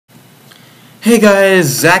Hey guys,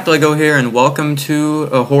 Zach Lego here, and welcome to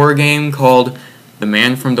a horror game called The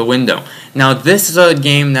Man from the Window. Now, this is a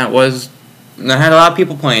game that had a lot of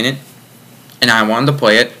people playing it, and I wanted to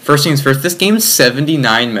play it. First things first, this game's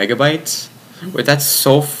 79 megabytes. Wait, that's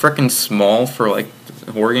so freaking small for like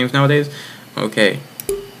horror games nowadays. Okay,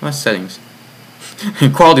 what settings?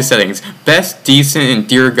 Quality settings: best, decent, and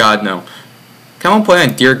dear God no. Come on, play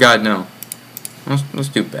on dear God no. Let's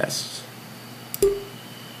do best.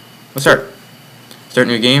 Let's start. Start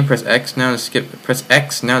new game. Press X now to skip. Press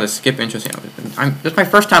X now to skip intro scene. This is my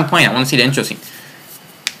first time playing. I want to see the intro scene.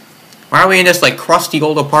 Why are we in this like crusty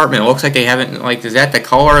old apartment? It looks like they haven't is that the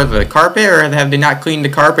color of the carpet, or have they not cleaned the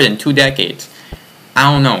carpet in 2 decades? I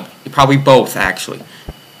don't know. Probably both, actually.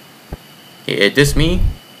 Okay, is this me?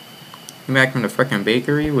 I'm back from the frickin'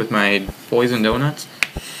 bakery with my poison donuts.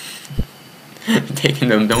 Taking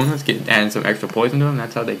them donuts, adding some extra poison to them.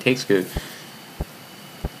 That's how they taste good.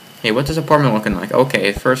 Hey, what's this apartment looking like?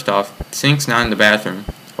 Okay, first off, sink's not in the bathroom.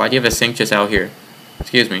 Why do you have a sink just out here?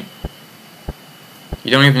 Excuse me.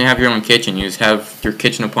 You don't even have your own kitchen. You just have your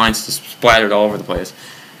kitchen appliances splattered all over the place.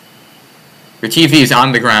 Your TV is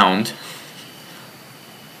on the ground.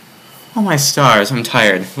 Oh my stars, I'm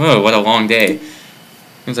tired. Whoa, what a long day.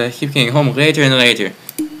 Because I keep getting home later and later.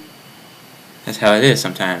 That's how it is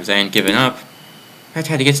sometimes. I ain't giving up. I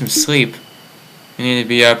tried to get some sleep. I need to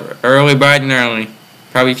be up early, bright and early.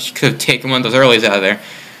 Probably could have taken one of those earlies out of there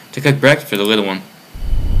to cook breakfast for the little one.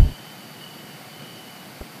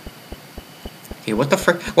 Okay, what the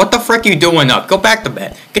frick? What the frick are you doing up? Go back to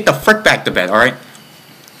bed. Get the frick back to bed, alright?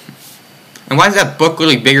 And why is that book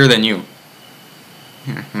really bigger than you?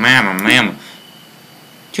 Mama.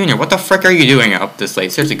 Junior, what the frick are you doing up this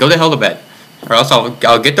late? Seriously, go the hell to bed. Or else I'll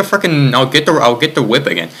get the frickin' I'll get the whip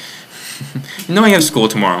again. You know I have school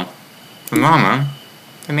tomorrow. But Mama,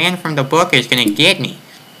 the man from the book is gonna get me.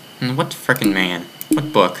 What frickin' man?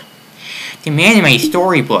 What book? The man in my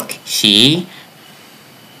storybook. See?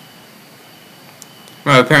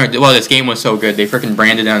 Well, apparently, this game was so good, they frickin'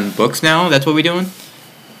 branded on books now? That's what we doing?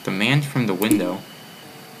 The man from the window.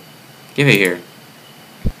 Give it here.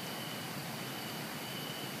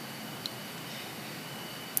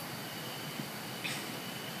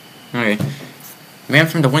 Okay. The man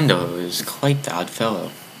from the window is quite the odd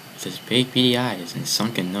fellow. With his big beady eyes and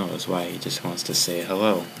sunken nose, why he just wants to say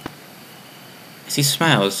hello. As he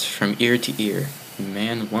smiles from ear to ear, the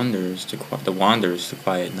man wanders the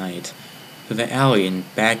quiet night. Through the alley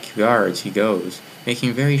and backyards he goes,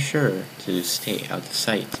 making very sure to stay out of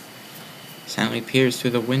sight. Silently peers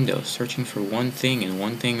through the window, searching for one thing and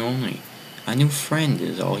one thing only. A new friend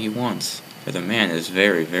is all he wants, for the man is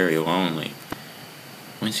very, very lonely.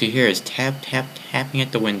 Once you hear his tapping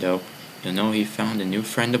at the window, you'll know he found a new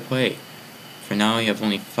friend to play. For now you have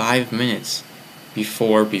only 5 minutes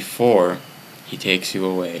before he takes you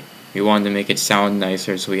away. We wanted to make it sound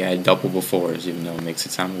nicer, so we added double befores, even though it makes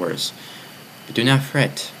it sound worse. But do not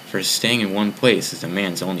fret, for staying in one place is the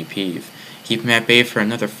man's only peeve. Keep him at bay for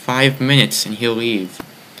another 5 minutes, and he'll leave.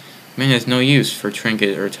 The man has no use for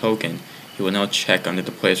trinket or token. He will now check under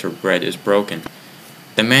the place where bread is broken.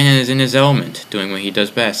 The man is in his element, doing what he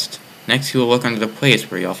does best. Next he will look under the place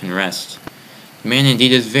where he often rests. The man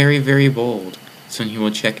indeed is very, very bold. Soon he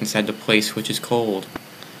will check inside the place which is cold.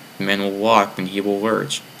 The man will walk when he will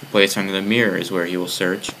lurch. The place under the mirror is where he will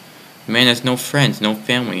search. The man has no friends, no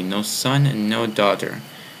family, no son, and no daughter.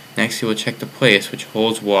 Next he will check the place which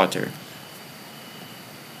holds water.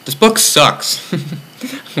 This book sucks.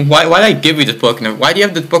 Why did I give you this book? Why do you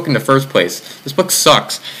have this book in the first place? This book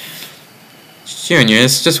sucks. Junior,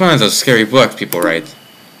 it's just one of those scary books people write.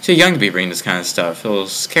 Too young to be reading this kind of stuff. It'll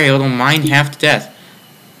scare your little mind half to death.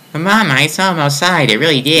 But Mama, I saw him outside. I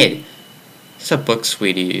really did. It's a book,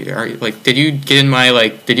 sweetie. Did you get in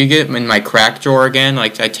my crack drawer again? I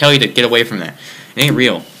tell you to get away from that. It ain't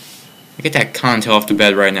real. Get that con tail off to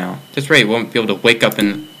bed right now. Just Ray won't be able to wake up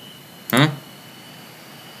and... Huh?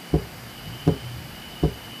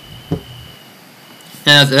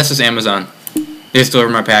 Yeah, that's just Amazon. They just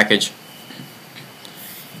delivered my package.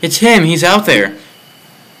 It's him. He's out there.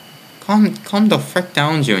 Calm the frick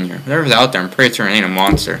down, Junior. Whatever's out there, I'm pretty sure it ain't a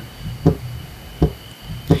monster.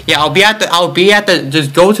 Yeah, I'll be at the,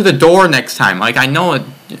 just go to the door next time. I know it,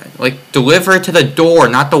 deliver it to the door,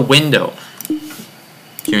 not the window.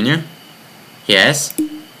 Junior? Yes?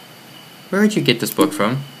 Where did you get this book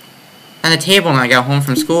from? On the table when I got home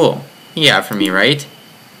from school. Yeah, for me, right?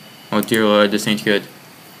 Oh dear Lord, this ain't good.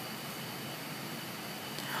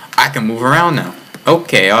 I can move around now.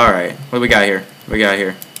 Okay, alright. What do we got here?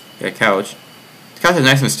 Got a couch. The couch is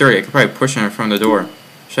nice and sturdy. I could probably push it from the door.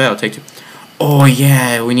 I'll take two. Oh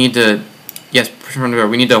yeah, we need to Yes, push in front of the door.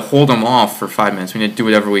 We need to hold them off for 5 minutes. We need to do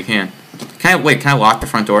whatever we can. Can I lock the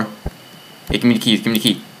front door? Hey, give me the keys. Give me the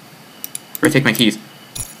key. Where take my keys?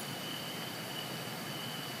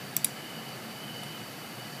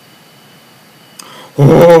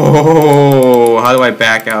 Oh, how do I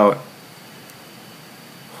back out?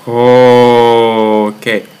 Oh,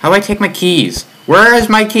 okay. How do I take my keys? Where is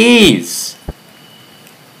my keys?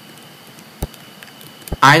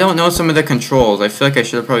 I don't know some of the controls. I feel like I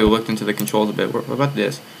should have probably looked into the controls a bit. What about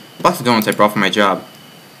this? Box of donuts I brought for my job.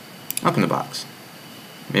 Open the box.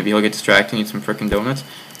 Maybe he'll get distracted and eat some frickin' donuts.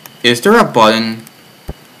 Is there a button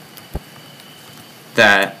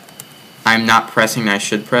that I'm not pressing that I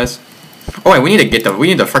should press? Oh wait, we need to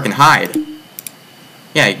frickin' hide.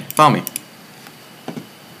 Yeah, follow me.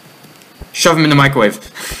 Shove him in the microwave.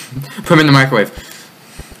 Put him in the microwave.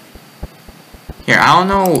 Here, I don't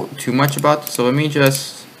know too much about this, so let me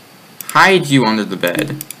just hide you under the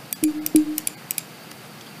bed.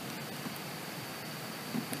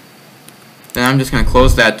 Then I'm just gonna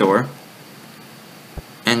close that door.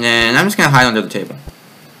 And then I'm just gonna hide under the table.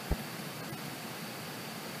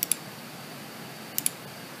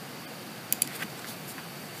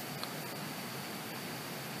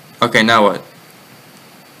 Okay, now what?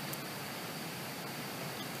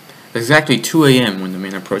 It's exactly 2 a.m. when the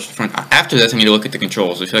man approached the front. After this, I need to look at the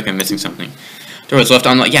controls. I feel like I'm missing something. Door was left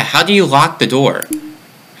unlocked. Yeah, how do you lock the door?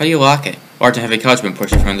 How do you lock it? Large and heavy couch been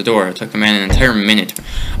pushed in front of the door. It took the man an entire minute.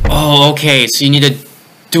 Oh, okay, so you need to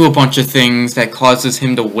do a bunch of things that causes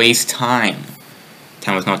him to waste time.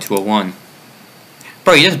 Time was now 2:01.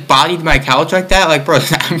 Bro, you just bodied my couch like that? Like, bro,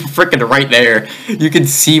 I'm freaking right there. You can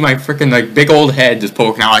see my freaking, like, big old head just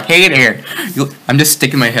poking out. Like, hey there. I'm just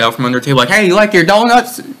sticking my head out from under the table. Like, hey, you like your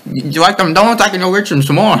donuts? You like them donuts? I can go get you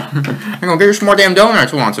some more. I'm gonna get you some more damn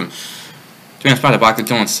donuts. Who wants them? Doing a spot, a box of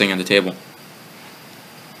donuts sitting on the table.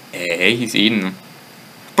 Hey, he's eating them.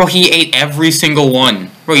 Bro, he ate every single one.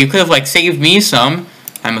 Bro, you could have, like, saved me some.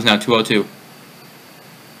 Time is now 2:02.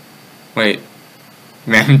 Wait.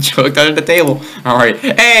 Man choked under the table. Alright.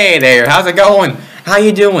 Hey there, how's it going? How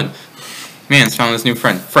you doing? Man's found this new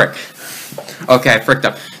friend. Frick. Okay, I fricked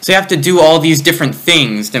up. So you have to do all these different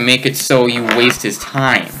things to make it so you waste his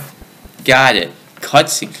time. Got it.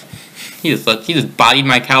 Cutscene. He just bodied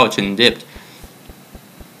my couch and dipped.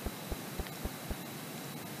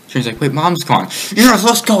 She's like, wait, mom's gone. Yes,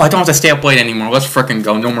 let's go. I don't have to stay up late anymore. Let's frickin'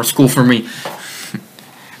 go. No more school for me.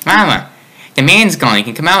 Mama, the man's gone. He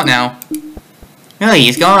can come out now. Really,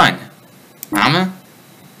 he's gone. Mama?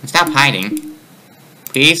 Stop hiding.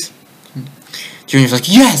 Please? Junior's like,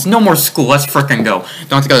 yes, no more school. Let's frickin' go.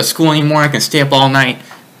 Don't have to go to school anymore. I can stay up all night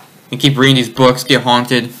and keep reading these books, get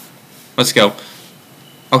haunted. Let's go.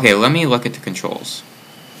 Okay, let me look at the controls.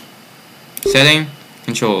 Setting,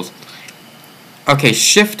 controls. Okay,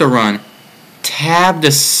 shift to run. Tab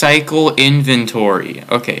to cycle inventory.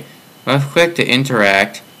 Okay, left click to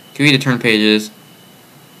interact. QE to turn pages.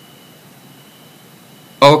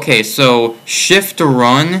 Okay, so shift to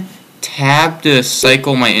run, tab to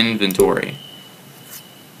cycle my inventory.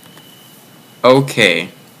 Okay.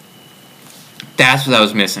 That's what I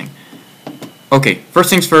was missing. Okay,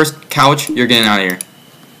 first things first, couch, you're getting out of here.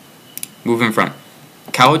 Move in front.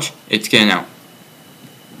 Couch, it's getting out.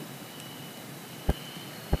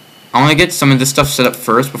 I want to get some of this stuff set up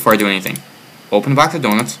first before I do anything. Open the box of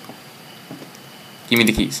donuts. Give me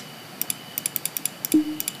the keys.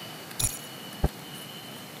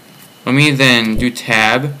 Let me then do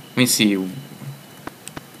tab. Let me see.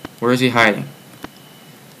 Where is he hiding?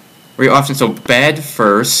 Very often, so bed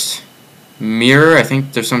first. Mirror, I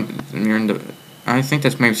think there's some mirror in the... I think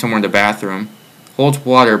that's maybe somewhere in the bathroom. Holds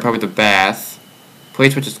water, probably the bath.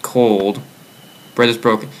 Plate which is cold. Bread is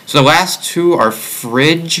broken. So the last two are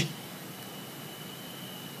fridge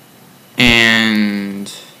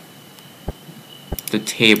and the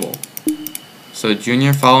table. So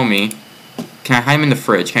Junior, follow me. Can I hide him in the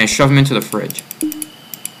fridge? Can I shove him into the fridge?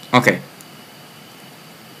 Okay.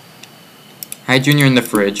 Hide Junior in the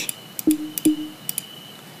fridge.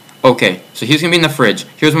 Okay, so he's gonna be in the fridge.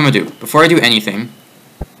 Here's what I'm gonna do. Before I do anything,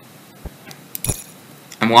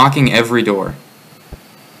 I'm locking every door.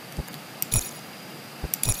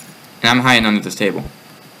 And I'm hiding under this table.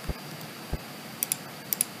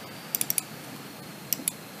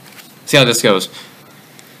 See how this goes.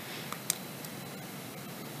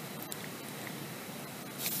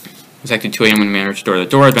 It's actually 2 a.m. when the man reached the door. The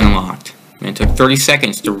door had been unlocked. And it took 30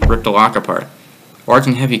 seconds to rip the lock apart. Large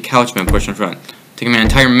and heavy couch been pushed in front. Taking an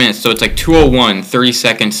entire minute, so it's like 2:01, 30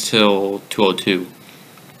 seconds till 2:02.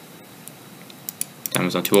 Time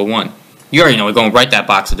was on 2:01. You already know we're going right to that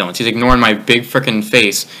box of donuts. He's ignoring my big frickin'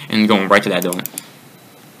 face and going right to that donut.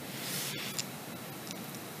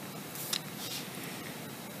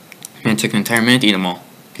 took an entire minute to eat them all.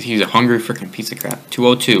 Because he's a hungry freaking piece of crap.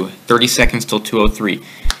 2:02. 30 seconds till 2:03.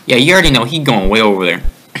 Yeah, you already know he's going way over there.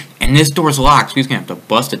 And this door's locked, so he's going to have to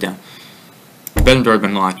bust it down. The bedroom door's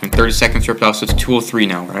been locked. And 30 seconds ripped off, so it's 2:03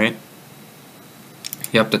 now, right?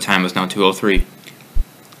 Yep, the time is now 2:03.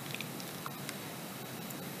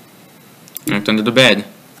 Looked under the bed.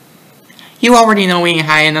 You already know he ain't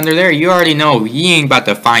hiding under there. You already know he ain't about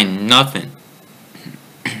to find nothing.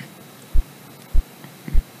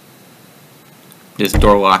 This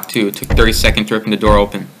door locked too. It took 30 seconds to open the door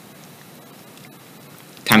open.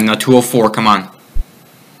 Time now 2:04. Come on.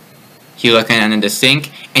 You looking under the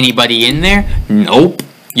sink? Anybody in there? Nope.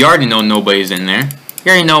 You already know nobody's in there.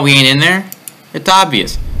 You already know we ain't in there. It's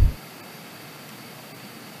obvious.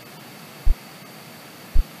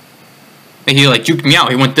 He like juked me out.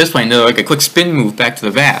 He went this way and did like a quick spin move back to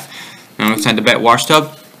the bath. Now inside the bath wash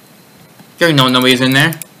tub. You already know nobody's in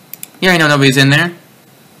there. You already know nobody's in there.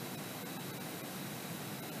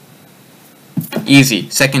 Easy.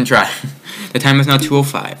 Second try. The time is now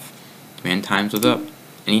 2:05. The man times was up,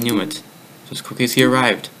 and he knew it. So as quickly as he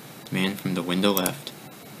arrived, the man from the window left.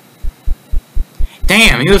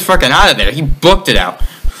 Damn, he was freaking out of there. He booked it out.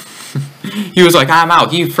 He was like, I'm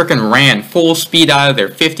out. He freaking ran full speed out of there,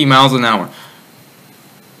 50 miles an hour.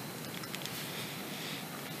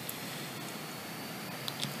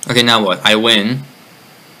 Okay, now what? I win.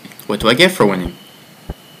 What do I get for winning?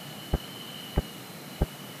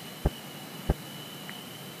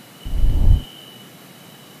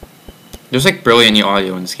 There's like barely any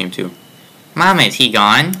audio in this game too. Mama, is he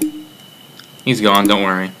gone? He's gone, don't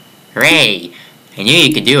worry. Hooray! I knew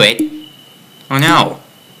you could do it. Oh no.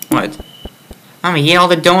 What? Mama, you ate all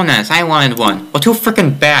the donuts. I wanted one. Well, too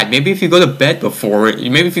freaking bad. Maybe if you go to bed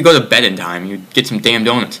maybe if you go to bed in time, you'd get some damn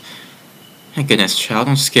donuts. My goodness, child,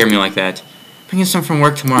 don't scare me like that. Bring in some from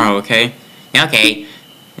work tomorrow, okay? Yeah, okay.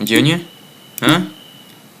 And Junior? Huh?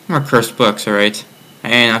 More cursed books, alright? I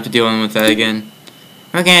ain't have to deal with that again.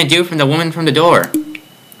 What can I do from the woman from the door?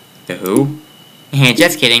 The who?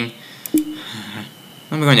 Just kidding.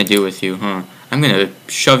 What am I going to do with you, huh? I'm going to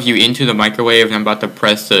shove you into the microwave and I'm about to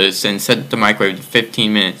press this and set the microwave to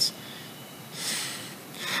 15 minutes.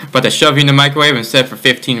 About to shove you in the microwave and set it for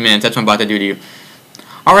 15 minutes. That's what I'm about to do to you.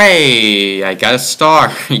 Alright, I got a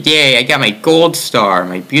star. Yay, I got my gold star.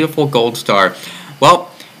 My beautiful gold star.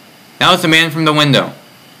 Well, that was the man from the window.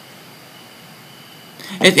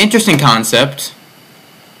 It's an interesting concept.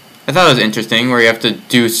 I thought it was interesting where you have to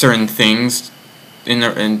do certain things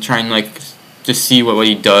and try and like just see what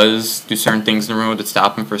he does, do certain things in the room to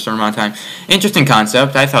stop him for a certain amount of time. Interesting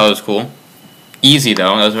concept. I thought it was cool. Easy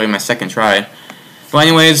though. That was really my second try. Well,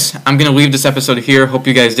 anyways, I'm going to leave this episode here. Hope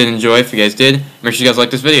you guys did enjoy. If you guys did, make sure you guys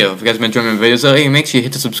like this video. If you guys have been enjoying my videos, make sure you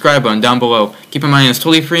hit the subscribe button down below. Keep in mind it's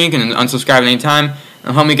totally free. You can unsubscribe at any time.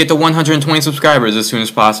 And help me get to 120 subscribers as soon as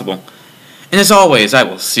possible. And as always, I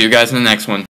will see you guys in the next one.